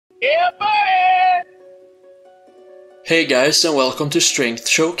Yeah, buddy! Hey guys, and welcome to Strength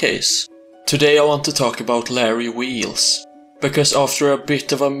Showcase. Today I want to talk about Larry Wheels. Because after a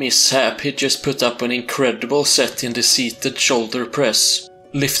bit of a mishap, he just put up an incredible set in the seated shoulder press,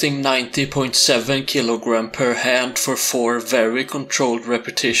 lifting 90.7 kg per hand for 4 very controlled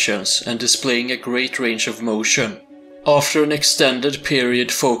repetitions and displaying a great range of motion. After an extended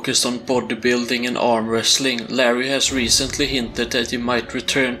period focused on bodybuilding and arm wrestling, Larry has recently hinted that he might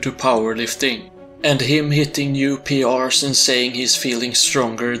return to powerlifting. And him hitting new PRs and saying he's feeling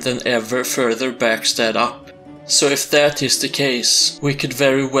stronger than ever further backs that up. So if that is the case, we could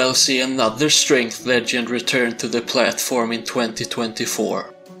very well see another strength legend return to the platform in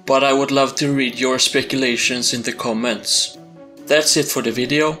 2024. But I would love to read your speculations in the comments. That's it for the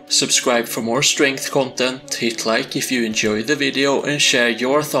video. Subscribe for more strength content, hit like if you enjoyed the video and share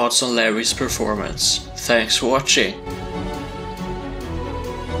your thoughts on Larry's performance. Thanks for watching.